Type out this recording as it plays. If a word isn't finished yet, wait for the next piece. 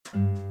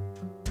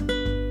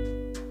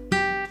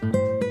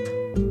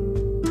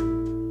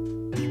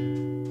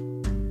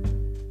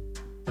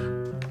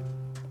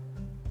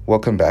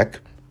Welcome back.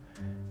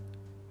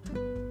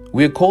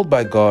 We are called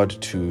by God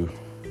to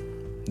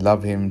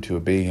love Him, to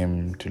obey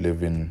Him, to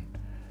live in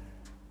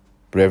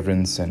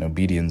reverence and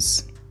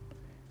obedience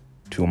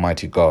to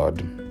Almighty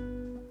God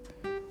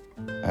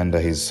under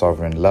His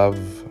sovereign love,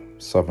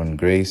 sovereign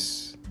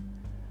grace,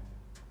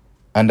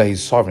 under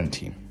His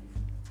sovereignty,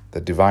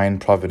 the divine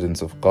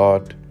providence of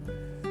God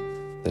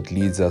that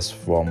leads us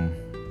from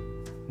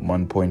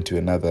one point to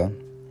another,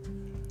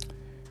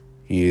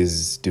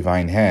 His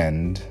divine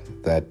hand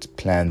that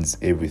plans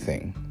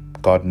everything.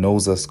 God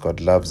knows us, God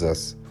loves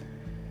us.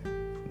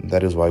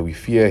 That is why we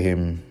fear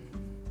Him.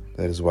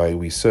 That is why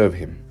we serve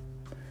Him.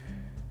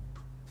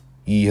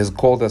 He has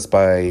called us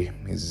by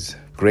His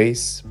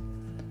grace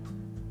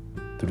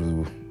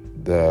through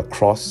the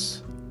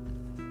cross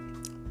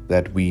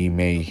that we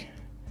may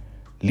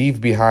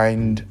leave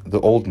behind the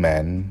old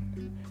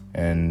man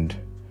and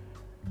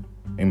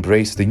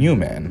embrace the new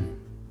man,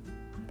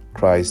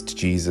 Christ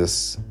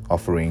Jesus,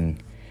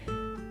 offering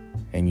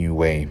a new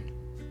way.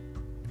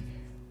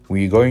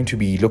 We're going to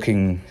be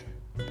looking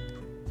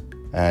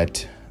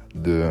at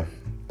the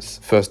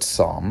first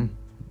psalm,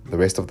 the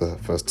rest of the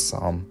first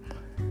psalm,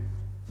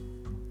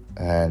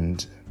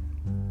 and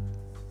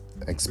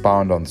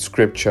expound on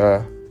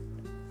scripture,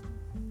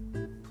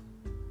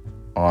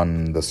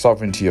 on the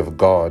sovereignty of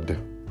God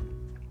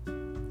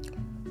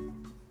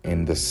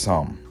in the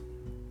psalm.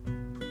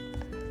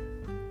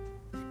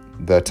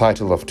 The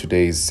title of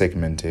today's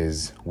segment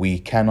is We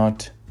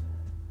Cannot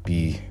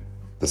Be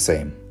the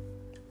Same.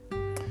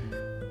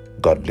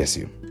 God bless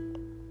you.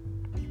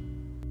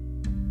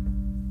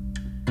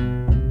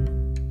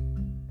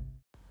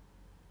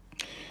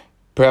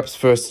 Perhaps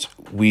first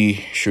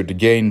we should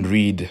again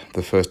read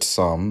the first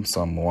psalm,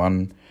 Psalm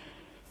 1.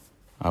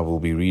 I will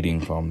be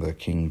reading from the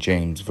King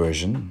James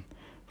Version,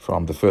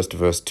 from the first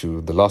verse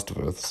to the last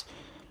verse.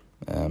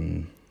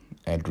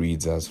 It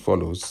reads as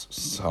follows.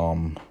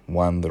 Psalm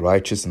 1, the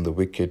righteous and the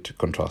wicked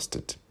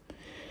contrasted.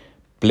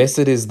 Blessed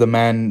is the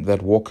man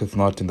that walketh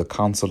not in the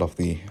counsel of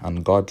the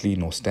ungodly,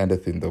 nor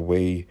standeth in the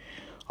way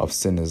of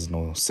sinners,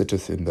 nor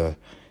sitteth in the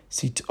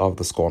seat of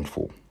the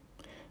scornful.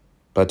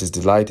 But his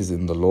delight is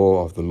in the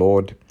law of the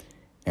Lord,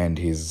 and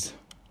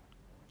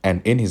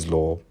in his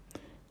law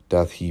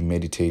doth he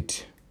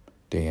meditate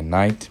day and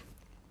night.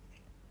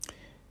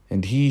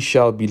 And he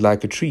shall be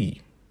like a tree,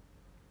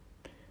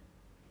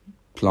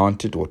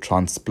 planted or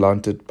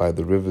transplanted by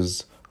the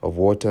rivers of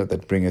water,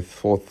 that bringeth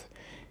forth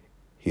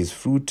his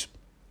fruit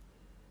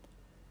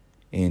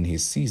in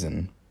his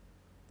season.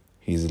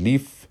 His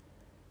leaf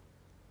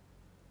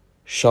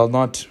shall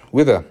not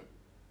wither,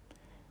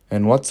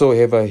 and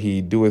whatsoever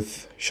he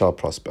doeth shall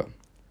prosper.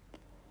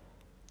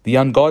 The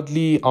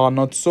ungodly are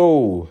not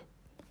so,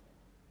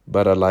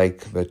 but are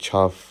like the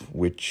chaff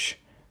which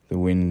the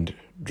wind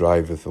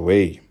driveth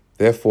away.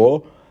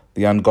 Therefore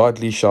the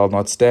ungodly shall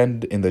not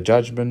stand in the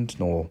judgment,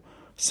 nor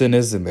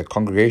sinners in the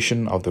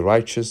congregation of the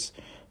righteous.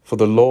 For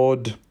the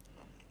Lord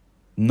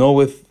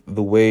knoweth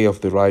the way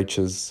of the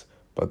righteous,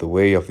 but the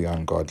way of the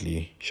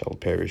ungodly shall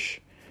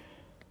perish.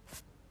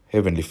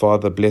 Heavenly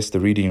Father, bless the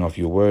reading of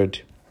your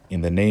word.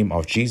 In the name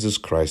of Jesus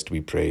Christ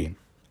we pray.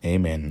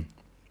 Amen.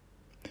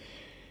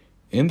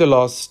 In the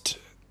last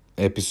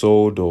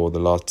episode, or the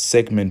last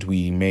segment,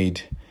 we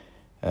made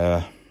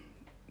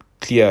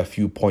clear a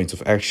few points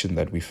of action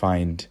that we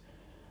find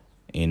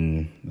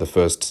in the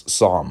first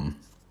psalm.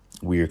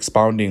 We're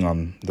expounding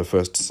on the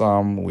first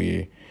psalm.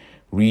 We're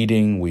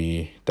reading,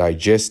 we're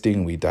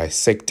digesting, we're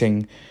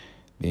dissecting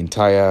the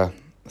entire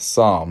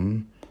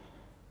psalm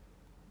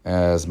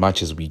as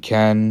much as we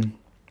can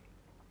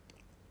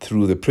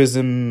through the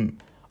prism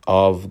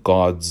of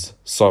God's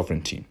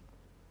sovereignty.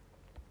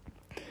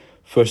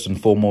 First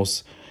and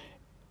foremost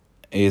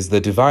is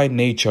the divine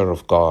nature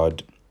of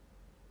God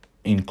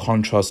in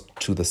contrast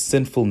to the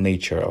sinful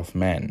nature of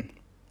man.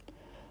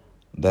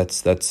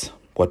 That's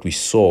what we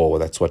saw,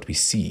 that's what we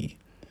see.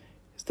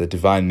 It's the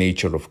divine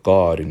nature of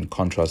God in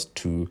contrast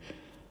to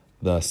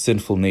the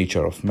sinful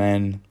nature of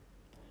man,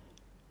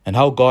 and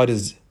how God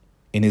is,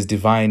 in His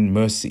divine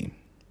mercy,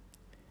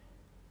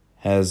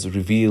 has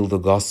revealed the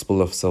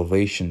gospel of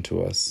salvation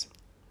to us,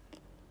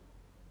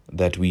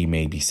 that we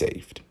may be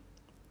saved.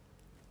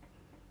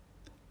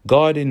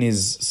 God in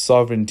His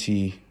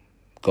sovereignty,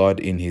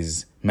 God in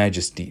His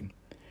majesty,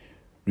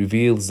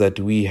 reveals that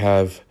we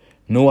have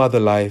no other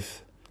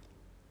life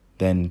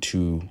than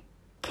to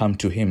come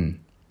to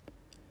Him,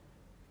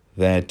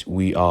 that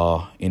we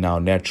are, in our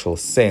natural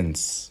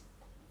sense,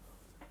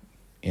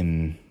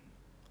 in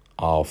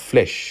our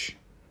flesh,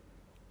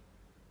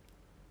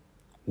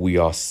 we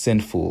are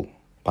sinful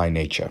by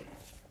nature.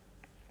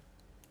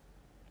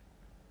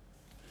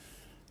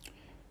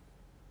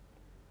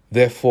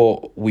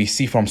 Therefore, we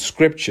see from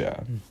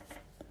Scripture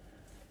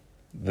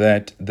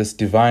that this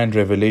divine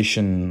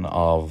revelation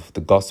of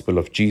the gospel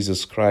of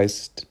Jesus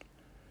Christ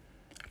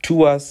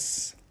to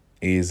us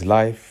is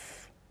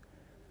life,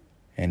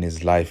 and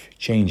is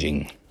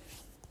life-changing,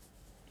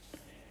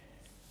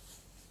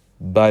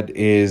 but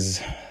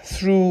is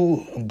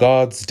through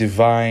God's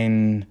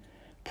divine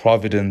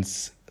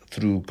providence,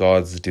 through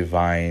God's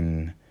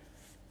divine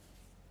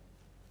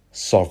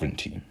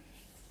sovereignty.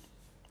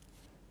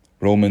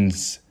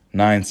 Romans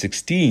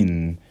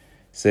 9:16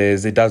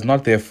 says it does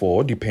not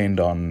therefore depend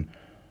on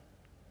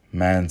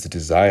man's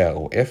desire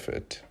or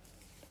effort,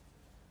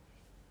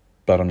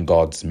 but on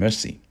God's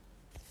mercy.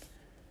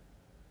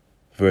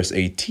 Verse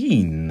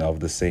 18 of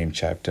the same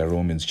chapter,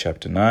 Romans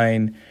chapter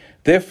 9,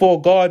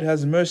 therefore God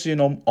has mercy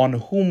on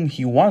whom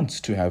he wants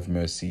to have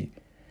mercy,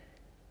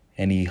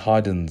 and he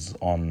hardens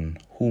on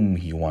whom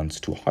he wants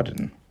to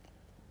harden.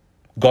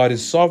 God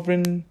is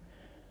sovereign,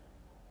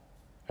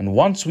 and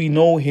once we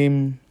know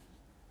him,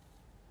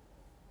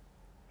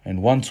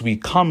 and once we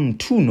come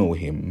to know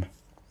him,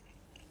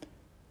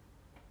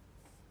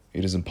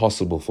 it is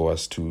impossible for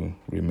us to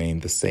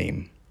remain the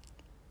same.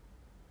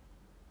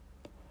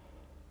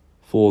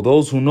 For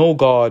those who know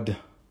God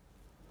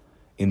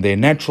in their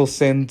natural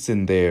sense,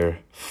 in their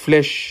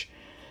flesh,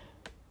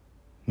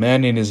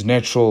 man in his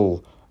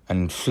natural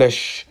and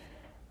flesh,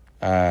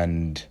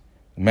 and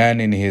man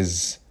in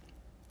his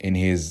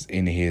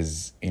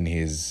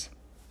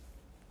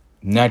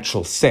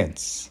natural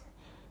sense.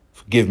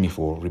 Forgive me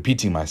for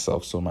repeating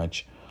myself so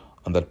much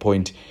on that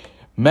point.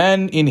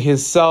 Man in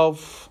his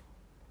self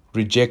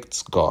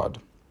rejects God.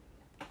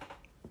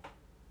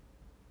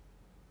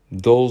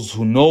 Those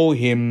who know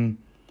him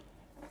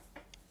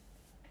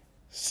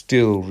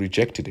still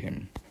rejected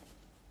him.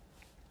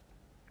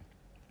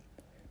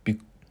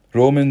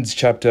 Romans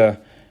chapter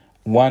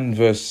 1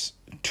 verse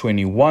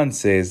 21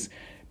 says,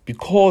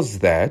 because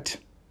that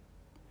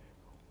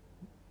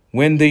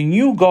when they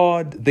knew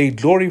God, they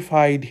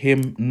glorified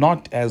him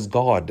not as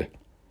God,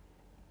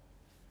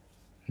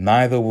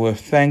 neither were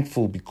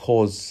thankful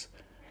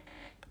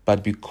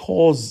but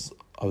because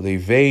of their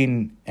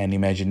vain and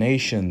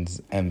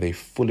imaginations and their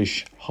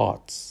foolish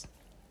hearts.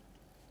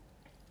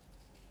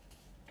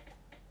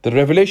 The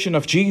revelation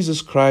of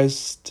Jesus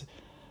Christ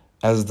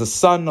as the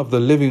Son of the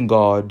living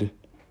God,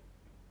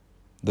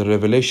 the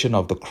revelation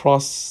of the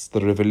cross, the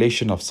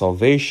revelation of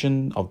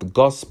salvation, of the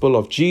gospel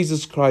of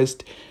Jesus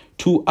Christ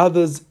to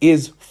others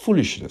is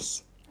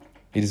foolishness.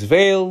 It is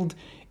veiled,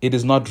 it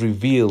is not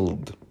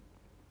revealed.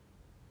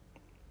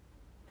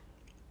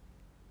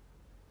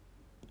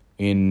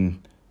 In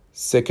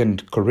 2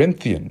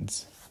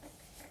 Corinthians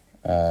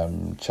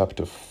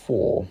chapter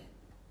 4,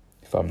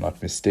 if I'm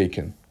not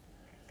mistaken.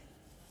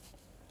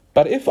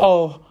 But if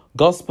our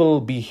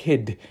gospel be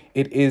hid,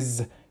 it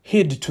is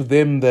hid to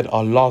them that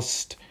are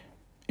lost,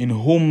 in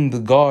whom the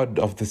God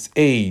of this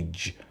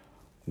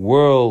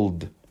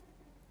world,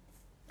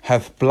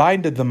 hath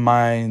blinded the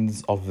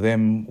minds of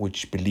them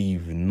which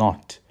believe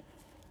not,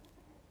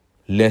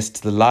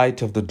 lest the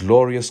light of the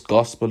glorious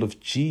gospel of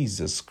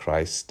Jesus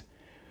Christ,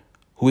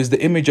 who is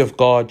the image of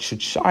God,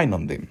 should shine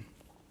on them.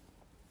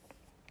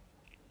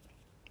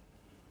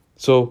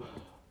 So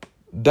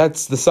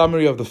that's the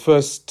summary of the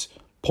first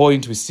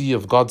point we see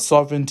of God's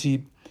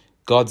sovereignty,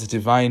 God's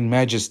divine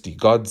majesty,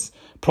 God's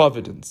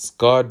providence,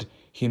 God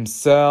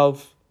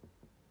himself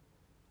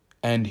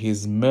and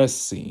his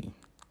mercy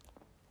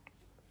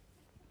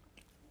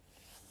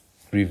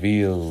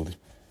revealed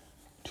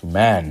to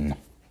man.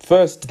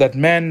 First, that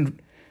man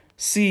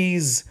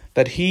sees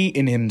that he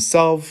in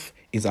himself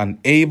is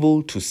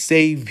unable to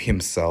save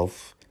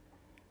himself,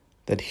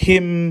 that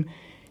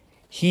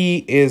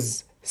he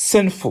is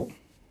sinful,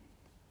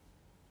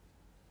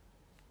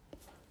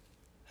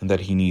 and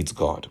that he needs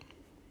God.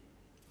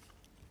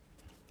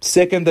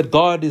 Second, that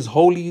God is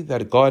holy,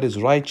 that God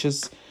is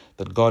righteous,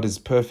 that God is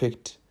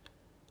perfect,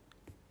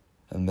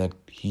 and that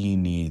he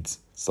needs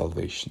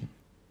salvation.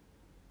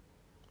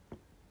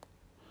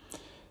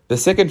 The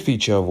second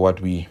feature of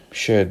what we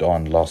shared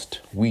on last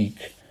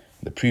week,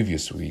 the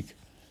previous week,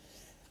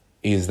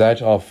 is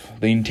that of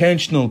the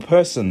intentional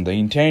person, the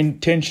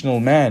intentional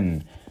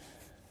man,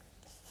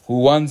 who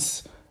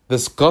once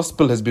this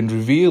gospel has been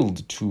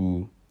revealed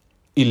to,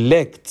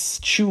 elects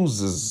to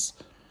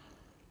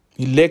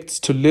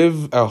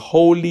live a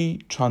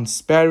holy,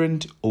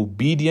 transparent,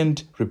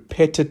 obedient,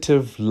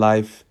 repetitive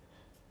life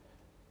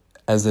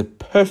as a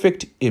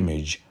perfect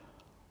image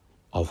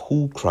of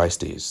who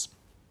Christ is.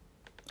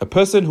 A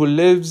person who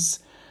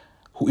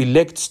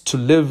elects to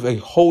live a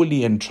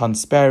holy and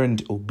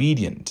transparent,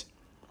 obedient,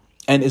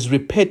 and is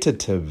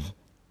repetitive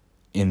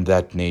in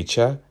that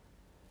nature,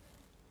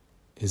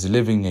 is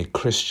living a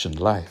Christian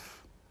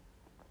life.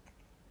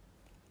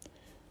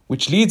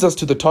 Which leads us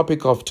to the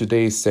topic of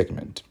today's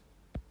segment.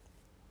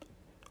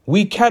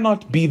 We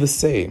cannot be the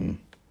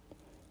same.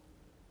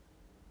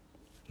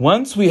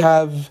 Once we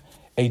have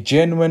a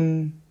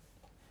genuine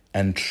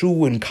and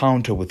true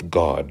encounter with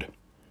God,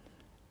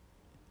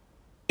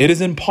 it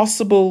is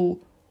impossible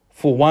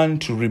for one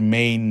to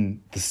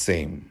remain the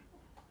same.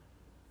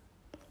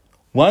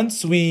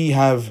 Once we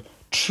have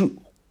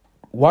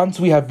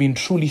been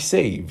truly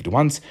saved,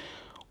 once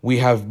we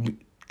have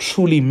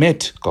truly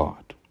met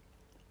God,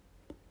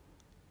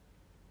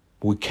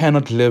 we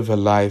cannot live a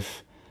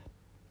life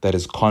that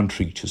is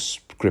contrary to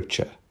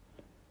Scripture,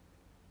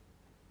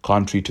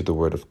 contrary to the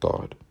Word of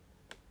God.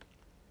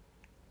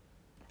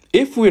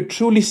 If we are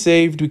truly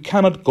saved, we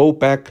cannot go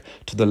back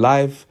to the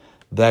life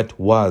that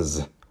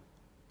was.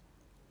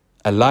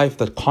 a life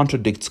that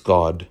contradicts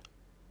God.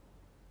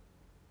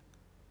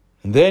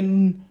 And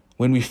then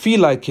when we feel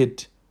like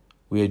it,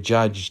 we are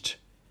judged.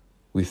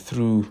 We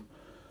feel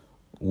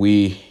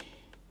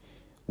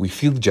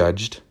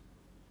judged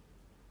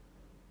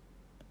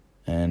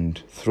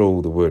and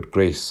throw the word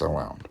grace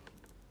around.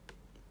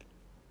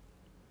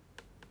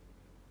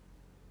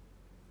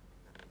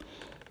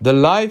 The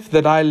life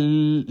that I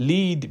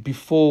lead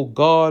before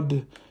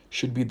God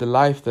should be the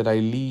life that I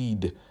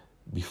lead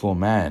before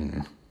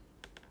man.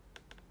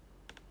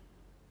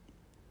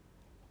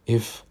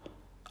 If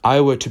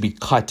I were to be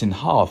cut in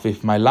half,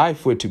 if my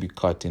life were to be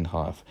cut in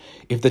half,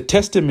 if the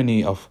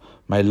testimony of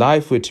my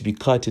life were to be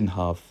cut in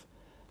half,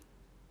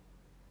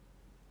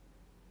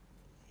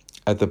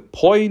 at the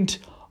point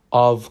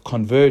of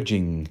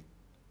converging,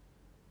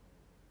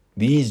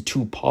 these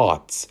two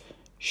parts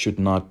should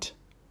not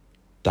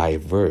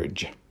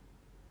diverge.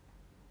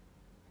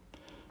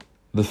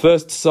 The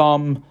first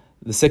psalm,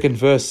 the second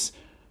verse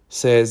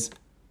says,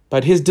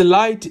 "But his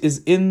delight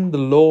is in the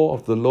law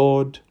of the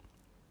Lord,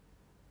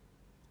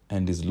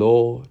 and his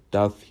law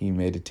doth he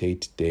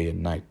meditate day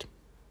and night."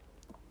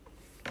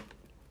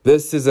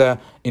 This is an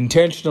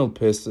intentional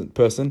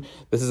person.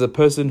 This is a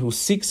person who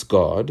seeks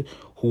God,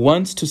 who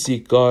wants to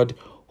seek God,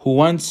 who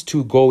wants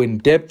to go in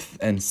depth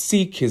and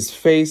seek his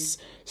face,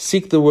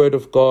 seek the word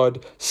of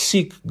God,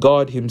 seek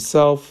God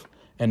himself,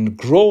 and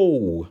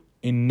grow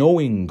in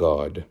knowing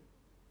God.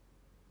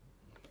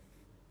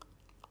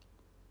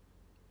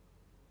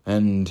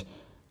 And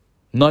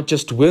not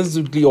just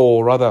whimsically,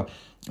 or rather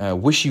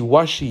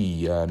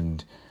wishy-washy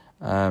and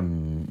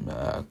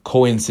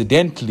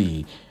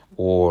coincidentally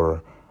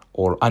or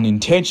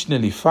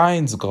unintentionally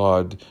finds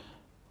God,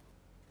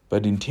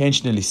 but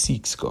intentionally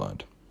seeks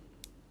God.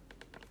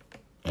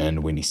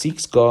 And when he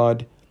seeks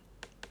God,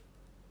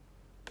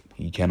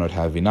 he cannot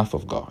have enough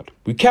of God.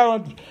 We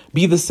cannot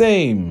be the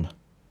same.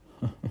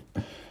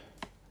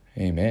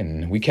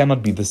 Amen. We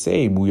cannot be the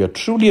same. We are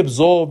truly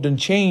absorbed and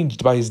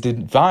changed by his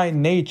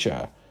divine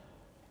nature.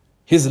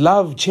 His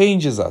love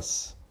changes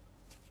us.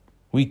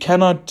 We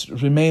cannot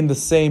remain the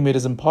same. It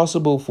is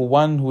impossible for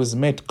one who has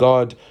met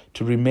God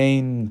to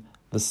remain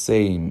the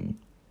same.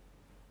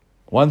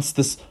 Once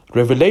this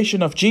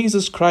revelation of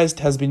Jesus Christ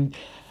has been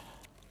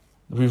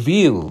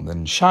revealed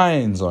and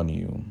shines on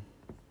you,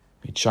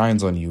 it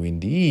shines on you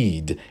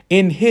indeed.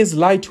 In his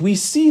light we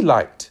see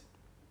light.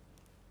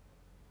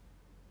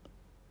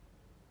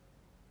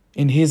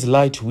 In his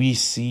light we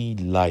see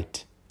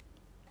light.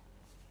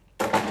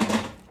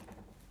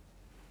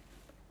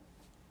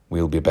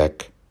 We'll be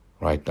back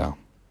right now.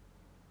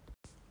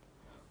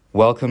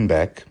 Welcome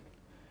back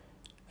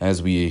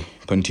as we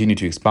continue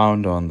to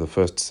expound on the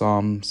first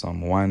Psalm,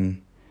 Psalm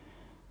 1,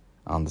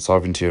 on the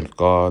sovereignty of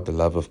God, the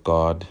love of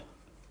God.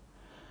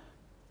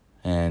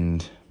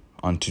 And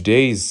on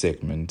today's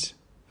segment,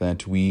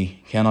 that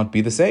we cannot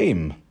be the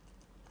same.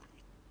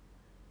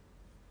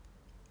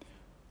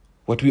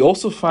 What we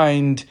also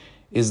find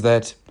is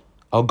that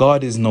our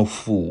God is no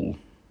fool.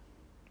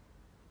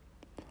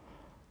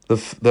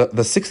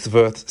 The sixth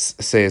verse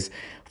says,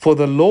 "For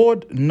the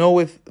Lord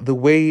knoweth the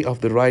way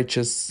of the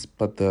righteous,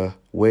 but the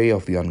way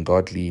of the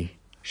ungodly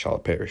shall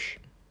perish."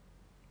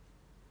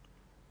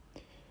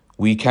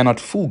 We cannot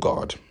fool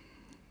God.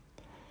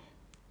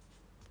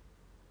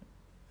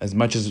 As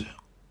much as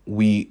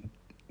we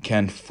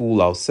can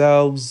fool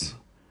ourselves,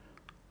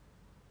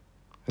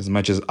 as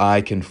much as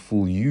I can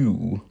fool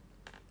you,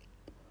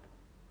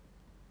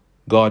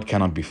 God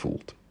cannot be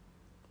fooled.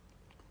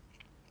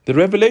 The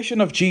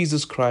revelation of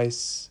Jesus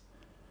Christ,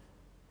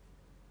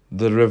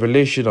 the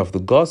revelation of the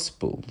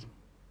gospel,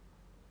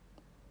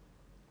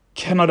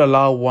 cannot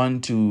allow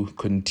one to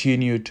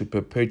continue to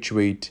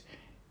perpetuate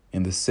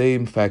in the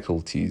same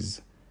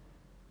faculties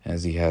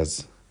as he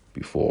has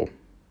before.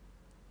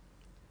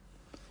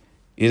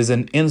 It is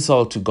an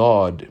insult to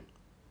God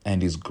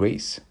and his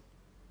grace.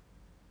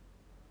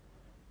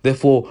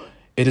 Therefore,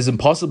 it is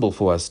impossible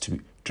for us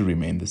to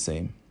remain the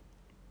same.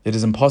 It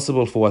is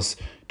impossible for us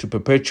to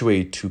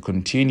perpetuate, to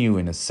continue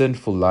in a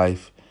sinful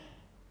life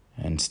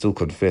and still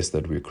confess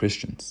that we're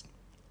Christians.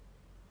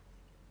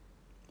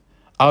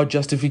 Our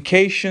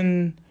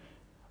justification,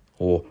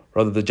 or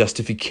rather the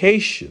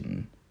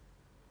justification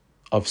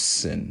of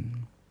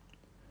sin,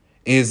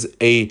 is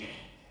a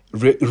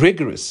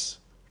rigorous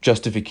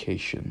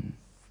justification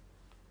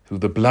through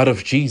the blood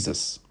of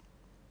Jesus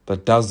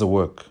that does the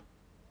work.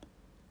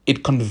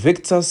 It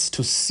convicts us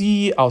to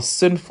see our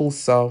sinful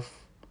self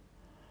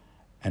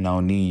and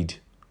our need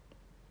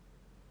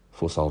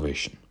for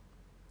salvation.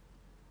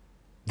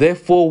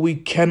 Therefore, we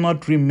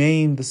cannot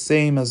remain the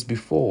same as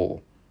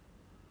before.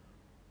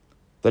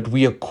 That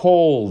we are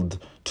called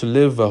to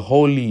live a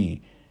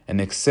holy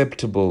and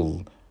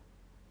acceptable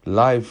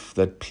life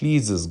that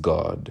pleases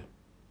God.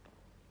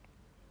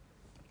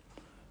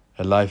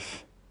 A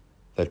life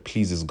that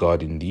pleases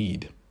God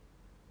indeed.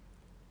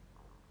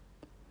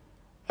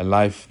 A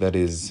life that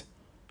is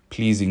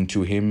pleasing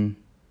to him,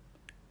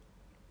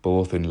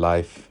 both in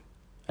life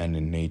and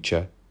in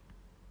nature.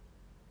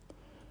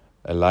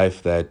 A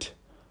life that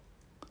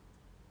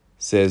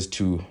says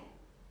to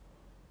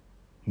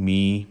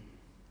me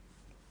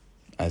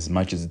as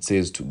much as it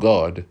says to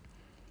God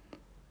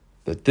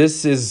that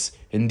this is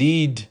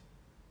indeed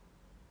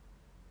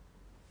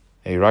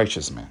a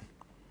righteous man.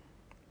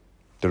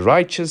 The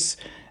righteous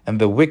and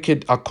the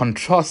wicked are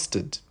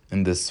contrasted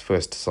in this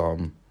first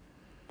psalm.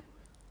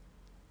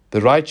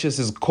 The righteous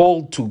is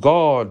called to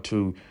God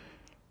to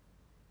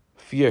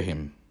fear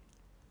him,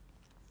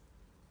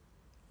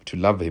 to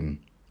love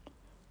him,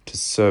 to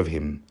serve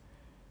him,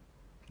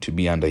 to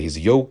be under his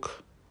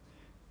yoke,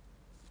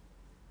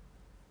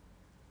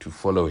 to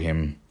follow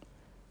him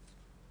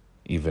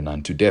even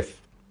unto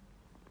death.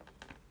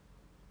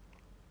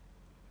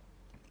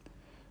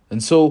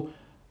 And so,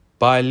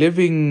 by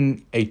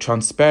living a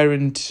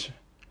transparent,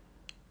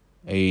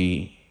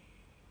 an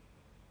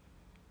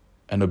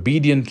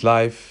obedient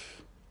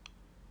life,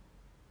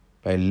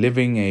 by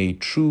living a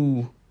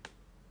true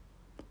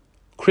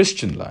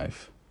Christian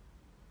life,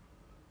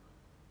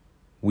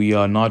 we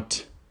are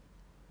not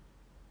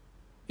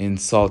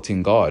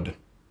insulting God.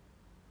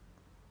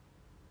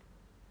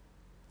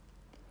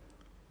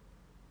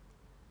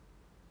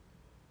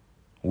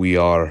 We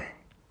are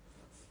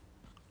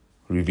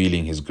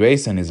revealing His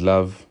grace and His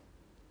love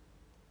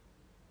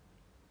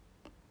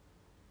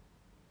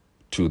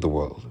to the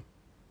world.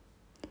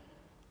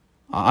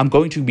 I'm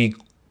going to be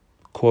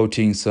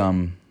quoting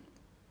some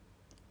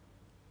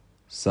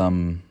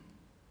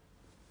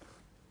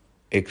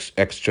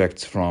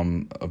extracts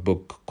from a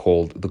book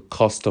called The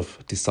Cost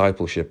of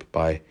Discipleship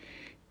by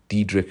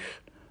Dietrich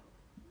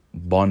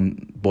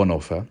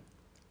Bonhoeffer.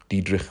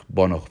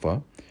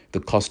 The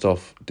Cost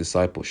of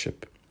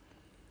Discipleship,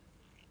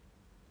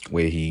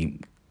 where he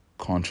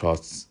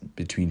contrasts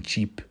between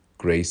cheap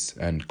grace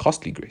and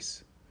costly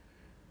grace.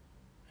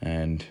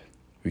 And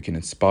we can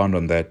expound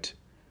on that,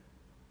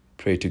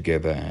 pray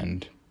together,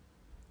 and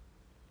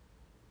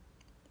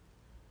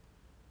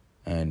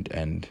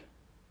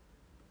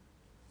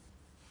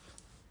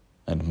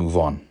move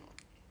on.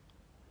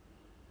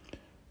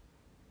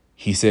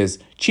 He says,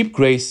 cheap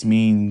grace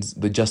means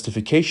the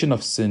justification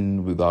of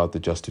sin without the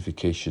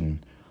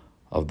justification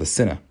of the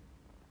sinner.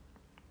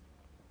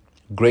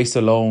 Grace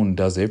alone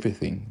does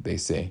everything, they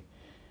say,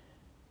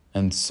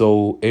 and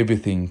so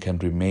everything can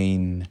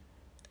remain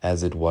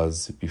as it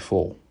was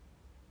before.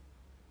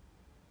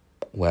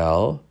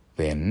 Well,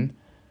 then,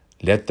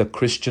 let the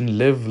Christian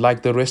live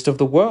like the rest of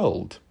the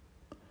world.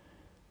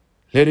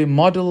 Let him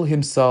model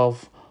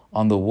himself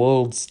on the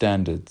world's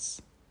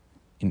standards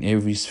in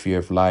every sphere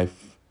of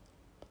life,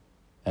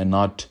 and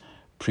not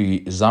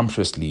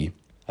presumptuously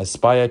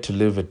aspire to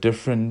live a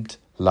different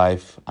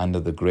life under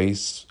the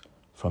grace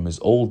from his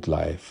old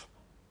life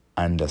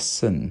under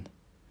sin.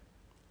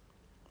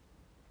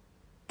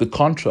 The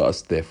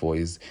contrast, therefore,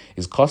 is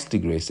costly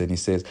grace. And he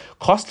says,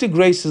 costly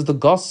grace is the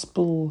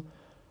gospel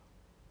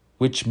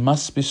which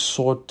must be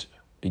sought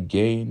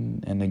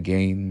again and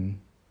again,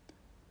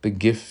 the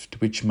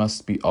gift which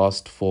must be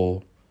asked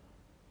for,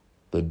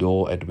 the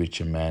door at which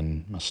a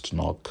man must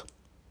knock.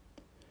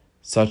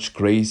 Such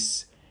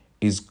grace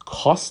is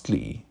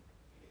costly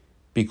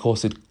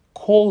because it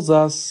calls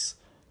us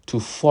to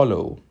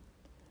follow,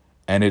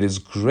 and it is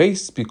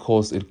grace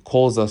because it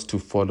calls us to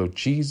follow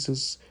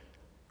Jesus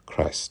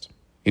Christ.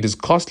 It is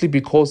costly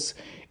because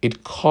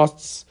it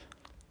costs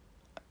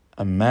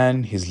a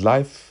man his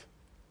life,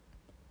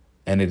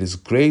 and it is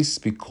grace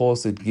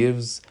because it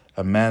gives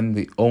a man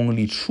the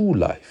only true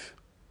life.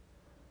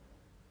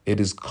 It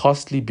is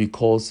costly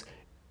because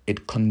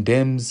it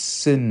condemns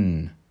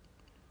sin,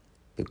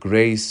 the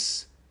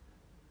grace,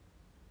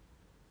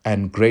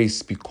 and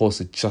grace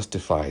because it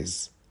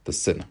justifies the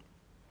sinner.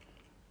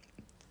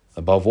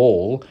 Above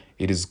all,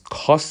 it is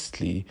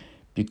costly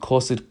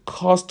because it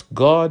cost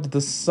God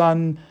the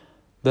Son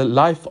the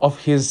life of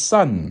his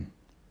Son.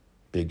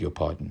 Beg your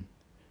pardon.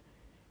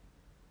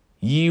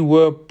 Ye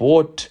were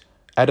bought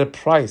at a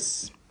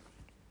price,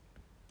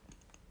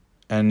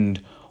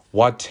 and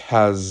what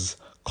has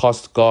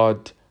cost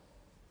God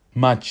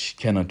much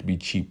cannot be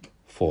cheap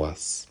for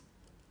us.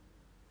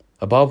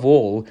 Above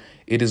all,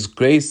 it is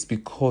grace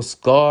because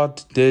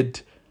God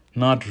did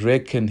not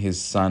reckon his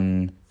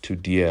Son too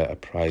dear a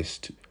price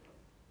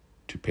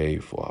to pay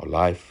for our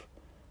life,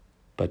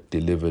 but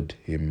delivered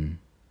him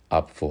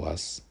up for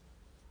us.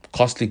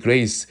 Costly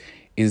grace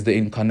is the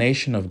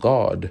incarnation of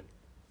God.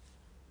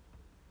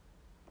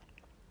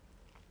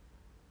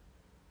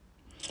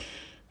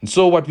 And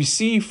so what we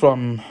see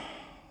from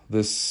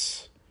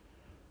this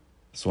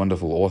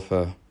wonderful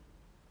author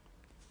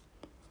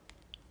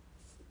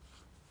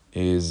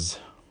is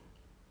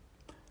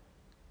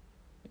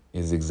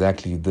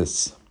exactly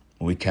this.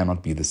 We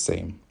cannot be the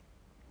same.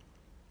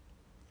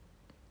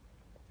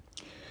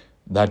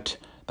 That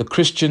the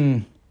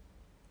Christian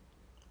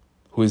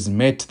who has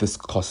met this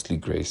costly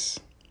grace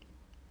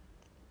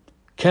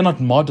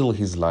cannot model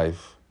his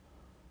life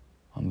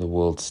on the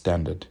world's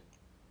standard.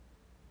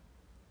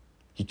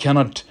 He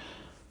cannot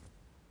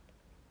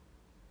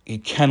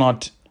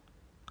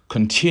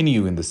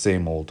continue in the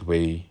same old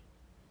way.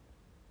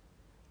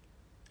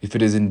 If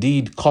it is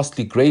indeed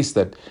costly grace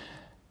that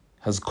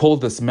has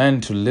called this man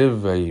to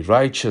live a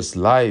righteous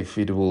life,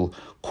 it will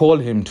call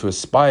him to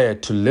aspire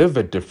to live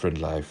a different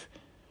life,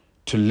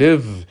 to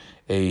live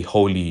a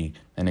holy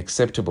and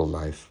acceptable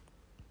life,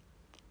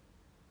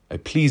 a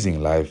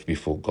pleasing life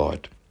before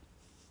God.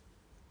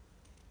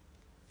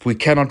 We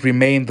cannot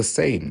remain the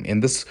same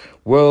in this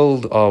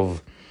world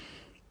of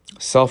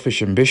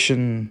selfish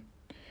ambition,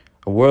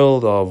 a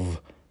world of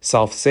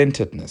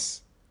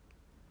self-centeredness,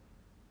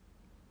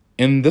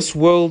 in this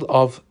world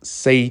of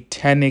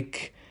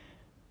satanic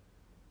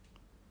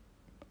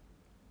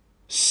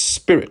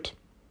spirit.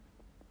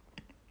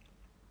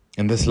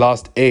 In this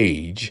last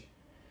age,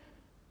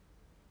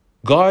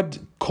 God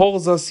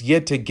calls us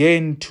yet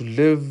again to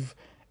live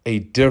a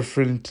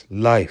different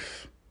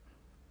life,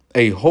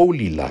 a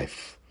holy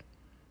life,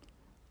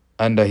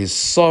 under His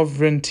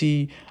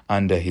sovereignty,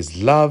 under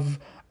His love,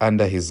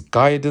 under His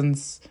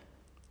guidance,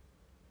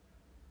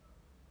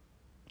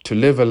 to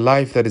live a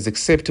life that is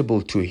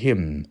acceptable to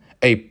Him,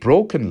 a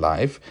broken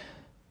life,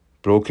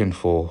 broken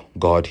for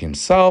God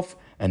Himself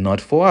and not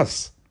for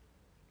us.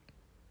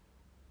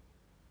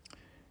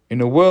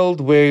 In a world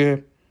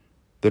where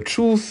the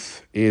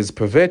truth is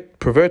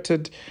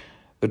perverted,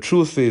 the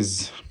truth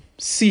is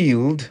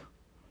sealed,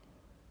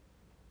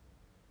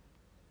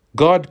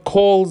 God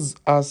calls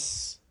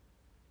the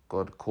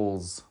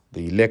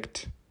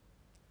elect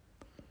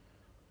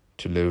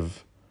to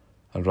live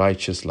a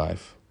righteous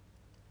life,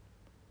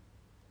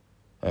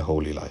 a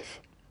holy life.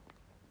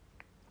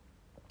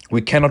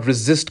 We cannot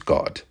resist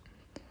God.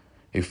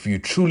 If you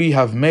truly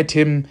have met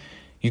Him,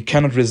 you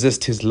cannot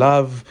resist His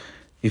love.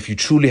 If you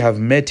truly have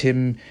met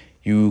Him,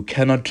 you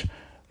cannot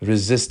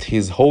resist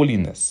His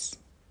holiness.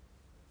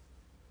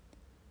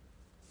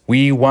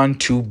 We want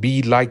to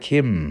be like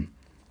Him.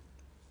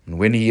 And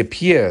when He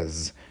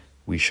appears,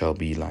 we shall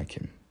be like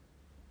Him.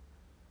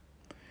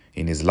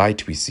 In His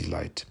light we see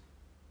light.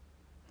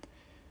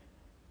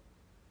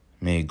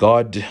 May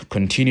God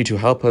continue to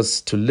help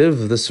us to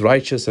live this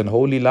righteous and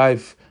holy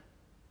life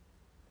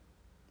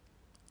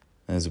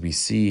as we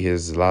see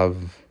His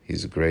love,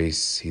 His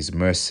grace, His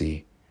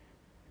mercy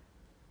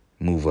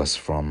move us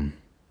from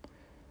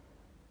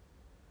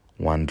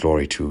one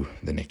glory to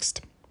the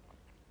next.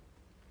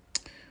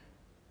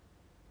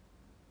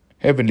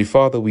 Heavenly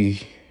Father,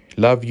 we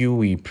love You,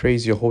 we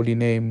praise Your holy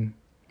name.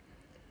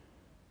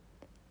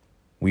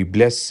 We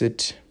bless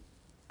it,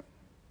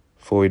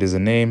 for it is a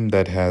name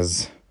that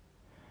has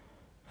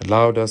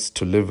allowed us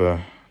to live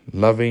a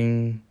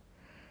loving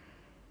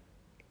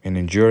and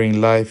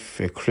enduring life,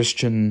 a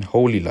Christian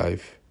holy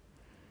life,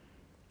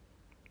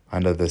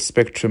 under the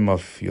spectrum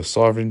of Your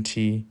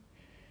sovereignty,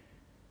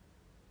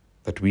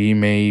 that we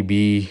may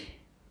be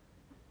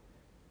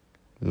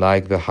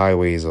like the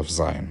highways of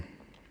Zion.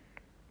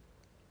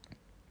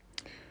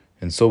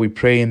 And so we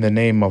pray in the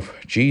name of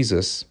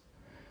Jesus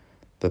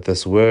that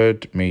this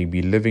word may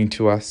be living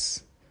to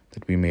us,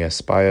 that we may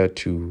aspire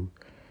to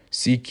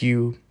seek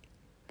You,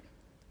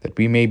 that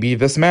we may be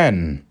this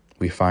man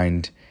we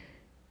find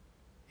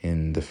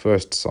in the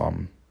first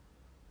psalm,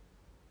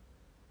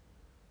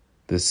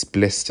 this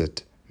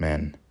blessed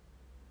man,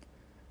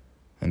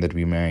 and that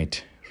we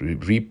might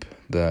reap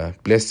the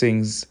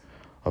blessings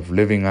of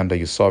living under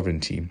Your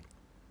sovereignty,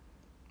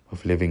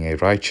 of living a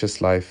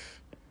righteous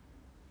life,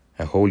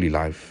 a holy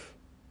life,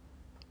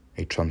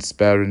 a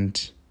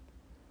transparent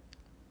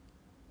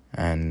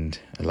and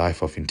a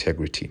life of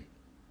integrity.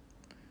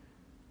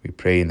 We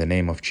pray in the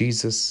name of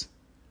Jesus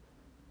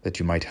that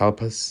You might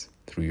help us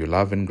through Your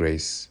love and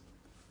grace.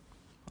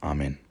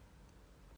 Amen.